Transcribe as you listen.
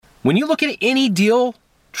When you look at any deal,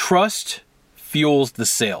 trust fuels the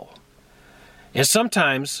sale. And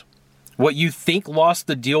sometimes what you think lost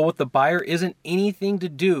the deal with the buyer isn't anything to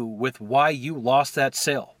do with why you lost that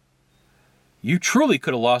sale. You truly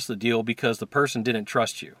could have lost the deal because the person didn't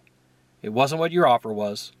trust you. It wasn't what your offer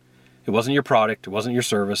was. It wasn't your product. It wasn't your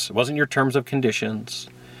service. It wasn't your terms of conditions.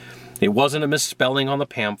 It wasn't a misspelling on the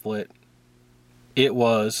pamphlet. It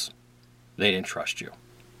was they didn't trust you.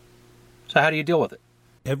 So how do you deal with it?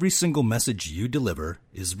 Every single message you deliver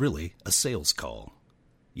is really a sales call.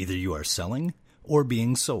 Either you are selling or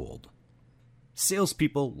being sold.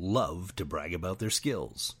 Salespeople love to brag about their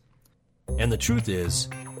skills. And the truth is,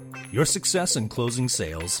 your success in closing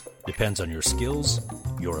sales depends on your skills,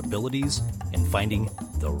 your abilities, and finding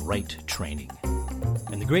the right training.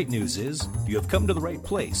 And the great news is, you have come to the right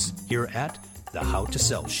place here at the How to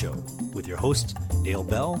Sell Show with your hosts Dale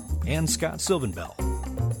Bell and Scott Sylvan Bell.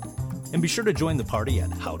 And be sure to join the party at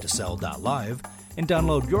howtosell.live and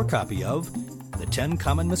download your copy of The 10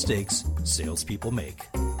 Common Mistakes Salespeople Make.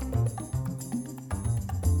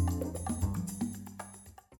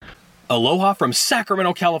 Aloha from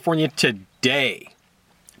Sacramento, California today.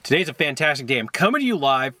 Today's a fantastic day. I'm coming to you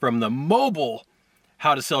live from the mobile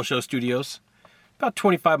How to Sell Show studios, about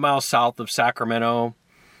 25 miles south of Sacramento,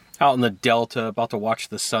 out in the Delta, about to watch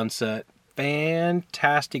the sunset.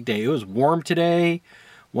 Fantastic day. It was warm today.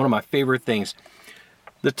 One of my favorite things.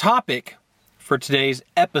 The topic for today's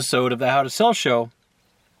episode of the How to Sell Show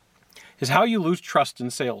is how you lose trust in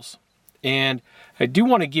sales. And I do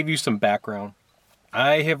want to give you some background.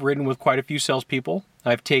 I have ridden with quite a few salespeople.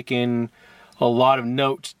 I've taken a lot of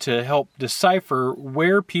notes to help decipher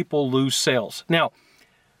where people lose sales. Now,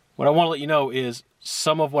 what I want to let you know is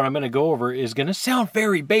some of what I'm going to go over is going to sound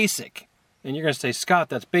very basic. And you're going to say, Scott,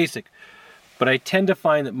 that's basic. But I tend to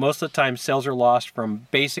find that most of the time sales are lost from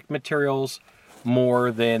basic materials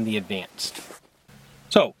more than the advanced.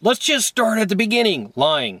 So let's just start at the beginning.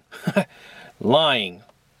 Lying. Lying.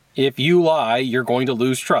 If you lie, you're going to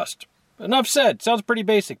lose trust. Enough said. Sounds pretty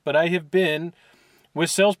basic, but I have been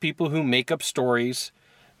with salespeople who make up stories,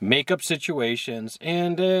 make up situations,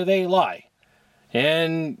 and they lie.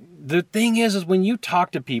 And the thing is when you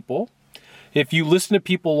talk to people, if you listen to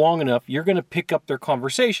people long enough, you're going to pick up their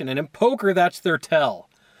conversation. And in poker, that's their tell.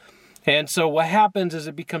 And so what happens is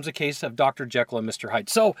it becomes a case of Dr. Jekyll and Mr. Hyde.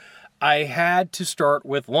 So I had to start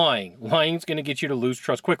with lying. Lying is going to get you to lose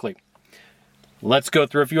trust quickly. Let's go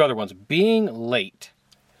through a few other ones. Being late.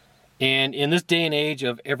 And in this day and age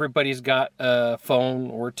of everybody's got a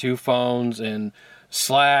phone or two phones and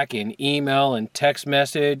Slack and email and text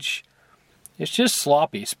message, it's just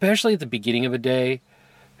sloppy, especially at the beginning of a day.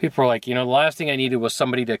 People are like, the last thing I needed was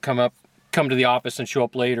somebody to come to the office and show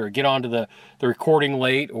up late, or get onto the recording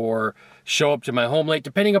late, or show up to my home late,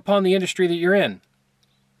 depending upon the industry that you're in.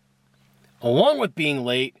 Along with being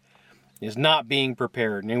late is not being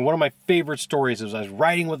prepared. And one of my favorite stories is I was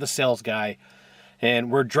riding with a sales guy, and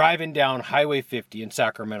we're driving down Highway 50 in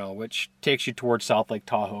Sacramento, which takes you towards South Lake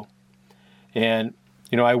Tahoe. And,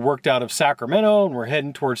 I worked out of Sacramento, and we're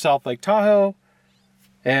heading towards South Lake Tahoe.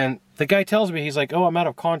 And the guy tells me, he's like, "Oh, I'm out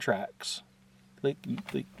of contracts." Wait,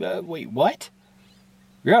 what?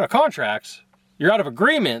 You're out of contracts? You're out of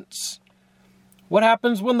agreements? What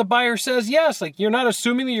happens when the buyer says yes? You're not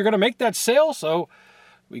assuming that you're going to make that sale. So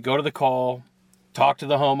we go to the call, talk to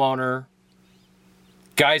the homeowner.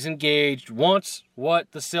 Guy's engaged, wants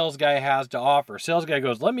what the sales guy has to offer. Sales guy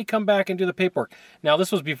goes, "Let me come back and do the paperwork." Now,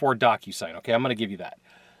 this was before DocuSign, okay? I'm going to give you that.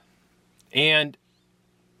 And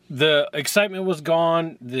the excitement was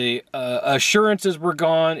gone, the assurances were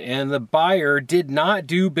gone, and the buyer did not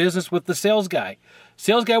do business with the sales guy.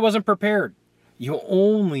 Sales guy wasn't prepared. You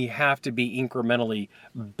only have to be incrementally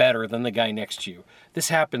better than the guy next to you. This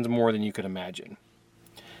happens more than you could imagine.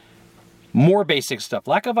 More basic stuff.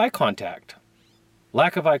 Lack of eye contact.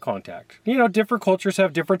 Lack of eye contact. Different cultures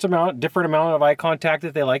have different amount of eye contact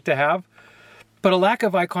that they like to have. But a lack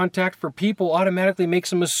of eye contact for people automatically makes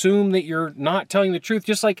them assume that you're not telling the truth.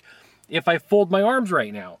 Just like if I fold my arms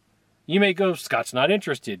right now, you may go, "Scott's not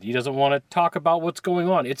interested. He doesn't want to talk about what's going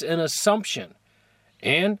on." It's an assumption.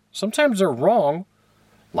 And sometimes they're wrong.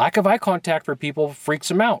 Lack of eye contact for people freaks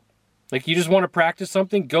them out. You just want to practice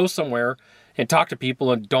something, go somewhere and talk to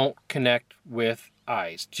people and don't connect with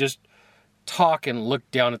eyes. Just talk and look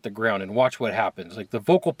down at the ground and watch what happens. The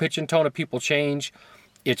vocal pitch and tone of people change.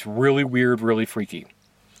 It's really weird, really freaky.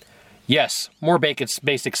 Yes, more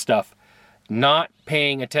basic stuff. Not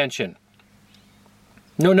paying attention.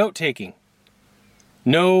 No note-taking.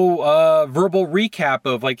 No verbal recap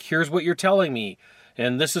of here's what you're telling me,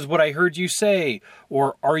 and this is what I heard you say,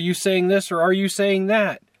 or are you saying this, or are you saying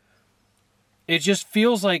that? It just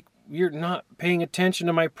feels like you're not paying attention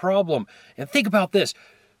to my problem. And think about this.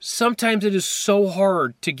 Sometimes it is so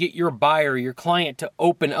hard to get your buyer, your client to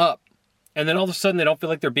open up. And then all of a sudden they don't feel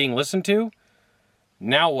like they're being listened to.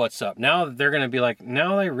 Now what's up? Now they're going to be like,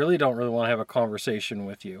 now I really don't want to have a conversation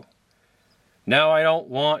with you. Now I don't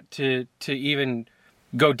want to even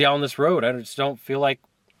go down this road. I just don't feel like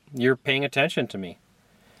you're paying attention to me.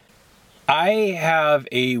 I have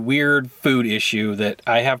a weird food issue that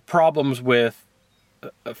I have problems with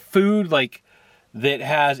food like that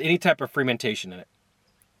has any type of fermentation in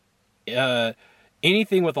it.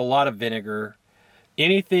 Anything with a lot of vinegar,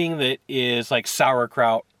 anything that is like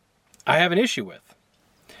sauerkraut, I have an issue with.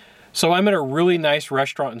 So I'm at a really nice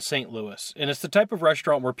restaurant in St. Louis, and it's the type of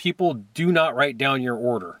restaurant where people do not write down your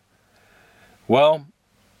order. Well,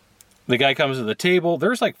 the guy comes to the table.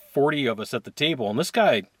 There's like 40 of us at the table, and this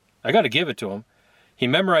guy, I got to give it to him. He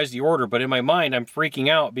memorized the order, but in my mind, I'm freaking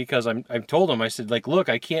out because I've told him, I said, like, look,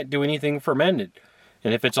 I can't do anything fermented.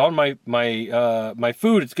 And if it's on my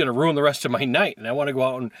food, it's going to ruin the rest of my night. And I want to go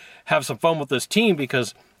out and have some fun with this team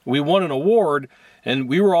because we won an award and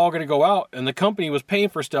we were all going to go out and the company was paying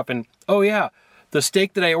for stuff. And oh yeah, the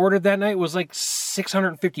steak that I ordered that night was like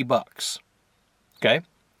 $650. Okay.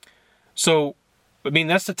 So, I mean,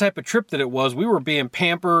 that's the type of trip that it was. We were being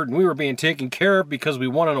pampered and we were being taken care of because we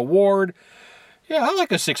won an award. Yeah, I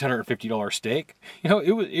like a $650 steak. You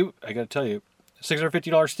know, I got to tell you,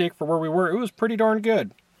 $650 steak for where we were, it was pretty darn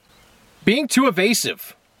good. Being too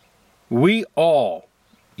evasive. We all,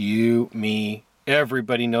 you, me,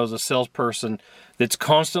 everybody knows a salesperson that's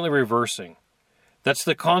constantly reversing. That's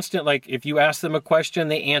the constant, like, if you ask them a question,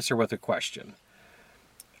 they answer with a question.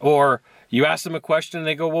 Or you ask them a question and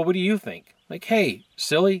they go, well, what do you think? Like, hey,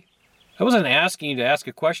 silly, I wasn't asking you to ask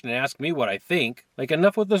a question and ask me what I think. Like,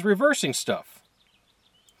 enough with this reversing stuff.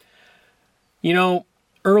 You know,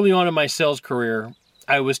 early on in my sales career,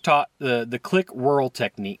 I was taught the click whirl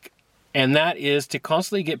technique. And that is to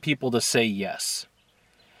constantly get people to say yes.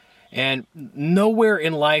 And nowhere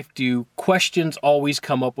in life do questions always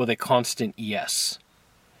come up with a constant yes.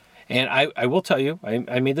 And I will tell you,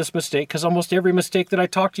 I made this mistake because almost every mistake that I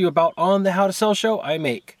talk to you about on the How to Sell show, I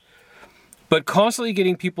make. But constantly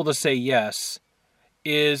getting people to say yes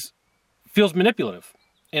feels manipulative.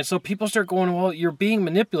 And so people start going, well, you're being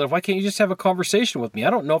manipulative. Why can't you just have a conversation with me? I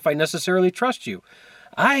don't know if I necessarily trust you.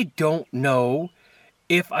 I don't know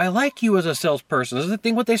if I like you as a salesperson. This is the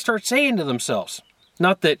thing what they start saying to themselves.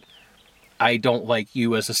 Not that I don't like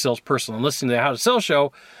you as a salesperson. I'm listening to the How to Sell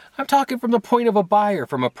show. I'm talking from the point of a buyer,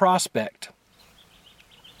 from a prospect.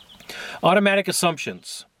 Automatic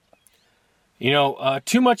assumptions. You know,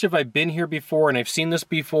 too much of I've been here before and I've seen this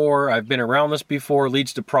before, I've been around this before,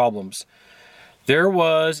 leads to problems. There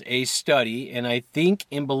was a study, and I think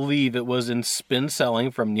and believe it was in Spin Selling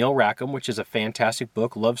from Neil Rackham, which is a fantastic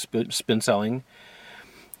book, love spin selling,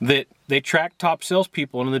 that they tracked top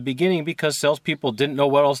salespeople. And in the beginning, because salespeople didn't know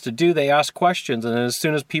what else to do, they asked questions. And as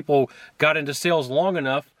soon as people got into sales long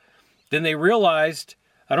enough, then they realized,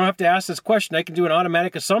 I don't have to ask this question. I can do an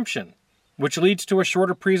automatic assumption, which leads to a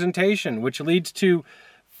shorter presentation, which leads to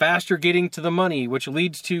faster getting to the money, which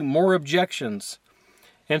leads to more objections.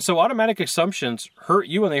 And so automatic assumptions hurt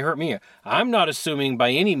you and they hurt me. I'm not assuming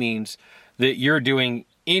by any means that you're doing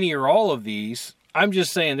any or all of these. I'm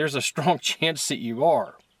just saying there's a strong chance that you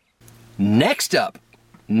are. Next up,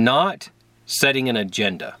 not setting an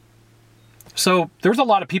agenda. So there's a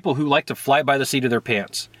lot of people who like to fly by the seat of their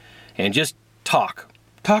pants and just talk,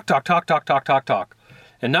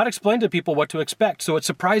 and not explain to people what to expect, so it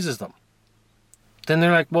surprises them. Then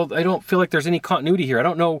they're like, well, I don't feel like there's any continuity here. I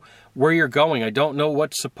don't know where you're going. I don't know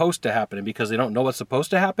what's supposed to happen. And because they don't know what's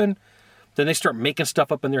supposed to happen, then they start making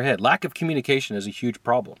stuff up in their head. Lack of communication is a huge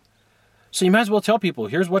problem. So you might as well tell people,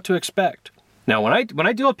 here's what to expect. Now, when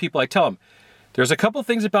I deal with people, I tell them, there's a couple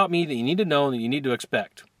things about me that you need to know and that you need to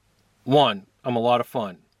expect. 1, I'm a lot of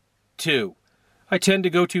fun. 2, I tend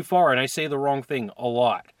to go too far and I say the wrong thing a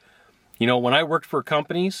lot. You know, when I worked for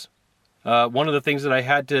companies, one of the things that I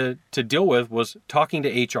had to deal with was talking to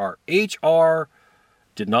HR. HR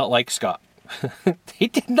did not like Scott. They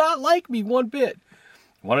did not like me one bit.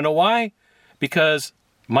 Want to know why? Because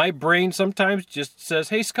my brain sometimes just says,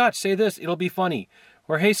 hey, Scott, say this. It'll be funny.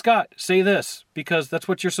 Or, hey, Scott, say this because that's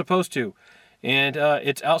what you're supposed to. And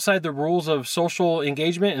it's outside the rules of social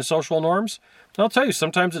engagement and social norms. And I'll tell you,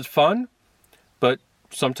 sometimes it's fun, but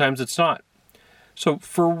sometimes it's not. So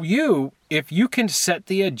for you, if you can set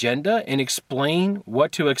the agenda and explain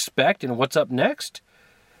what to expect and what's up next,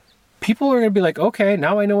 people are going to be like, okay,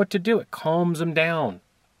 now I know what to do. It calms them down.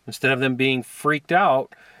 Instead of them being freaked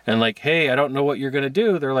out and like, hey, I don't know what you're going to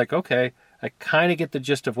do. They're like, okay, I kind of get the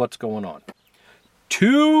gist of what's going on.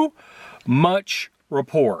 too much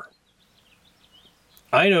rapport.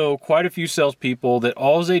 I know quite a few salespeople that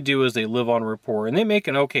all they do is they live on rapport, and they make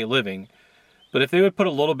an okay living. But if they would put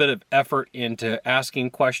a little bit of effort into asking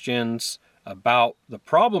questions about the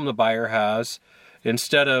problem the buyer has,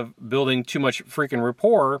 instead of building too much freaking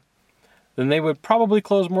rapport, then they would probably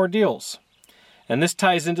close more deals. And this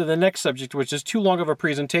ties into the next subject, which is too long of a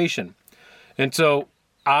presentation. And so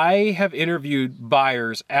I have interviewed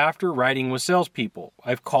buyers after writing with salespeople.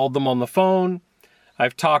 I've called them on the phone.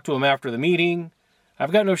 I've talked to them after the meeting.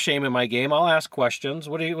 I've got no shame in my game. I'll ask questions.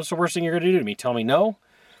 What's the worst thing you're going to do to me? Tell me no?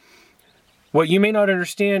 What you may not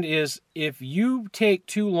understand is if you take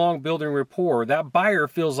too long building rapport, that buyer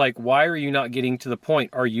feels like, why are you not getting to the point?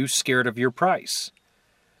 Are you scared of your price?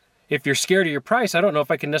 If you're scared of your price, I don't know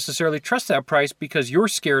if I can necessarily trust that price because you're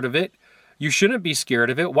scared of it. You shouldn't be scared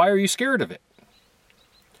of it. Why are you scared of it?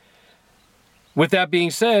 With that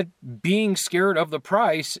being said, being scared of the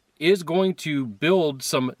price is going to build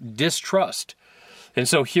some distrust. And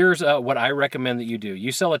so here's what I recommend that you do.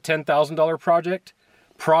 You sell a $10,000 project,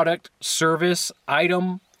 product, service,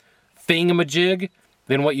 item, thingamajig,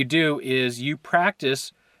 then what you do is you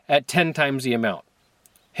practice at 10 times the amount.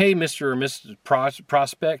 Hey, Mr. or Mrs.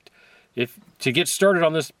 Prospect, if to get started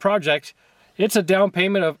on this project, it's a down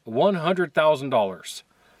payment of $100,000.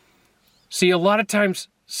 See, a lot of times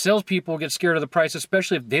salespeople get scared of the price,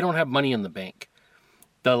 especially if they don't have money in the bank.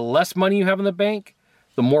 The less money you have in the bank,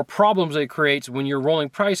 the more problems it creates when you're rolling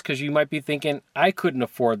price, because you might be thinking, I couldn't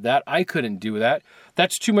afford that. I couldn't do that.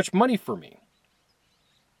 That's too much money for me.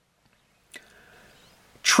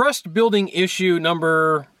 Trust building issue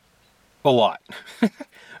number a lot.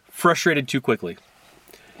 Frustrated too quickly.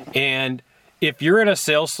 And if you're in a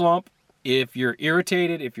sales slump, if you're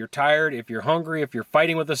irritated, if you're tired, if you're hungry, if you're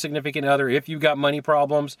fighting with a significant other, if you've got money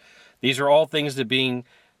problems, these are all things that being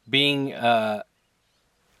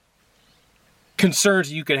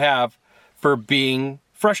concerns you could have for being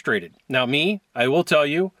frustrated. Now me, I will tell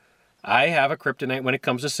you, I have a kryptonite when it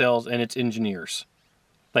comes to sales, and it's engineers.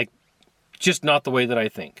 Like, just not the way that I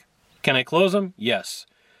think. Can I close them? Yes.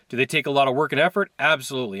 Do they take a lot of work and effort?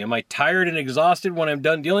 Absolutely. Am I tired and exhausted when I'm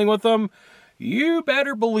done dealing with them? You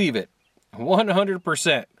better believe it.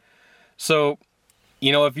 100%. So,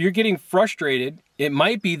 if you're getting frustrated, it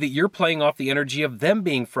might be that you're playing off the energy of them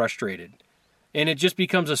being frustrated. And it just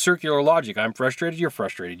becomes a circular logic. I'm frustrated, you're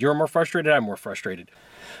frustrated. You're more frustrated, I'm more frustrated.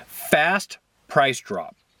 Fast price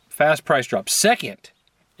drop. Fast price drop. Second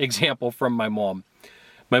example from my mom.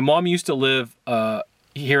 My mom used to live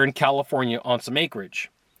here in California on some acreage.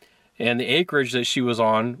 And the acreage that she was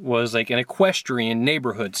on was like an equestrian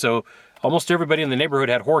neighborhood. So almost everybody in the neighborhood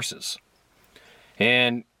had horses.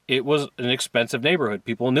 And it was an expensive neighborhood.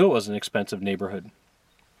 People knew it was an expensive neighborhood.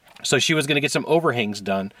 So she was going to get some overhangs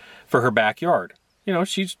done for her backyard.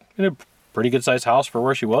 She's in a pretty good sized house for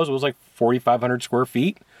where she was. It was like 4,500 square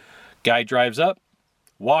feet. Guy drives up,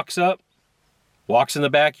 walks in the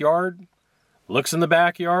backyard, looks in the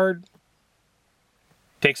backyard,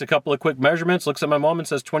 takes a couple of quick measurements, looks at my mom and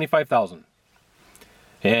says 25,000.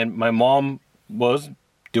 And my mom was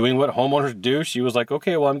doing what homeowners do. She was like,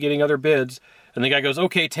 okay, well, I'm getting other bids. And the guy goes,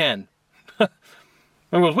 okay, 10.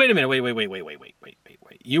 And goes, wait a minute, wait.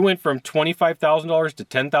 You went from $25,000 to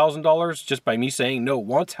 $10,000 just by me saying no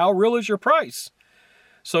once. How real is your price?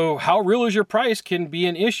 So how real is your price can be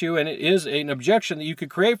an issue, and it is an objection that you could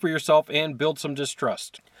create for yourself and build some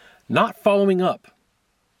distrust. Not following up.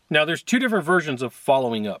 Now, there's two different versions of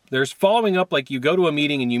following up. There's following up like you go to a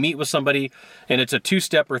meeting and you meet with somebody, and it's a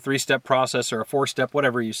 2-step or 3-step process or a 4-step,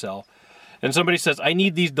 whatever you sell. And somebody says, I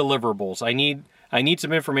need these deliverables. I need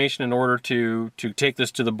some information in order to take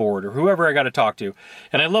this to the board, or whoever I got to talk to.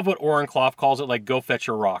 And I love what Oren Clough calls it, like go fetch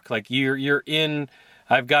a rock. Like you're in,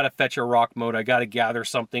 I've got to fetch a rock mode. I got to gather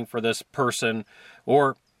something for this person,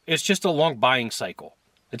 or it's just a long buying cycle.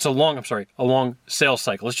 It's a long sales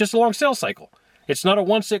cycle. It's just a long sales cycle. It's not a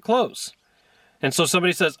one-sit close. And so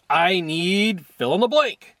somebody says, I need fill in the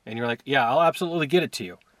blank. And you're like, yeah, I'll absolutely get it to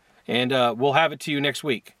you. And we'll have it to you next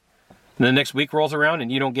week. And the next week rolls around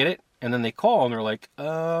and you don't get it. And then they call and they're like,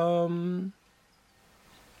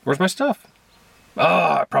 where's my stuff?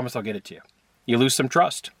 Oh, I promise I'll get it to you. You lose some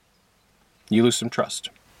trust.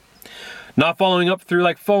 Not following up through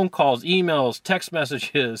like phone calls, emails, text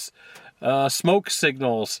messages, smoke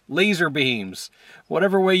signals, laser beams,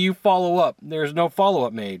 whatever way you follow up, there's no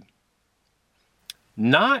follow-up made.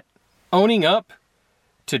 Not owning up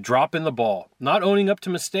to dropping the ball, not owning up to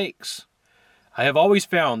mistakes. I have always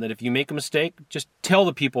found that if you make a mistake, just tell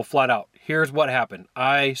the people flat out, here's what happened.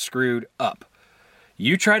 I screwed up.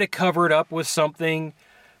 You try to cover it up with something.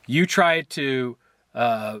 You try to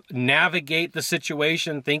navigate the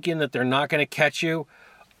situation thinking that they're not going to catch you.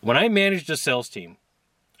 When I managed a sales team,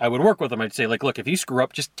 I would work with them. I'd say, like, look, if you screw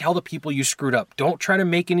up, just tell the people you screwed up. Don't try to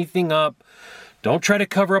make anything up. Don't try to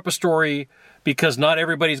cover up a story, because not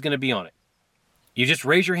everybody's going to be on it. You just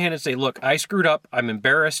raise your hand and say, look, I screwed up. I'm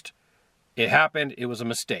embarrassed. It happened. It was a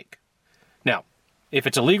mistake. Now, if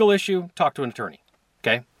it's a legal issue, talk to an attorney.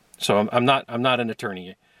 Okay? So I'm not an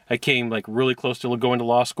attorney. I came like really close to going to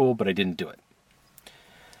law school, but I didn't do it.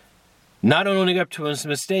 Not owning up to a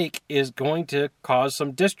mistake is going to cause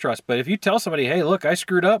some distrust. But if you tell somebody, hey, look, I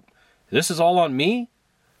screwed up. This is all on me.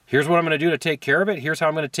 Here's what I'm going to do to take care of it. Here's how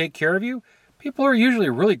I'm going to take care of you. People are usually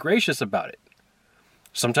really gracious about it.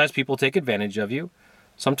 Sometimes people take advantage of you.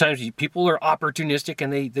 Sometimes people are opportunistic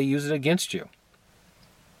and they use it against you.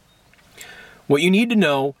 What you need to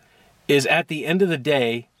know is, at the end of the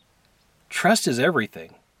day, trust is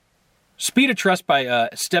everything. Speed of Trust by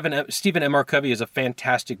Stephen M. R. Covey is a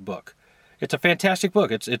fantastic book. It's a fantastic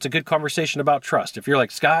book. It's a good conversation about trust. If you're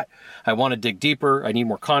like, Scott, I want to dig deeper. I need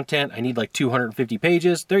more content. I need like 250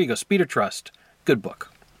 pages. There you go. Speed of Trust. Good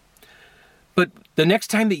book. But the next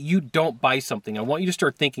time that you don't buy something, I want you to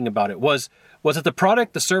start thinking about it. Was it the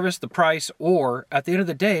product, the service, the price, or at the end of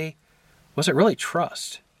the day, was it really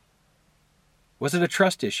trust? Was it a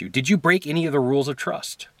trust issue? Did you break any of the rules of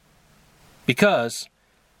trust? Because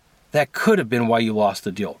that could have been why you lost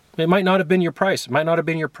the deal. It might not have been your price. It might not have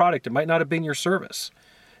been your product. It might not have been your service.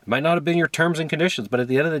 It might not have been your terms and conditions. But at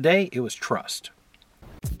the end of the day, it was trust.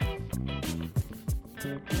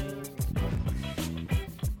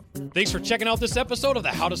 Thanks for checking out this episode of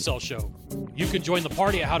the How to Sell Show. You can join the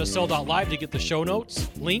party at howtosell.live to get the show notes,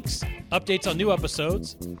 links, updates on new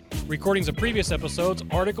episodes, recordings of previous episodes,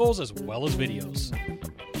 articles, as well as videos.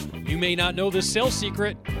 You may not know this sales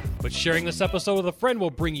secret, but sharing this episode with a friend will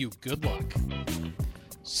bring you good luck.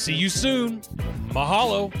 See you soon.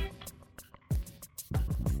 Mahalo.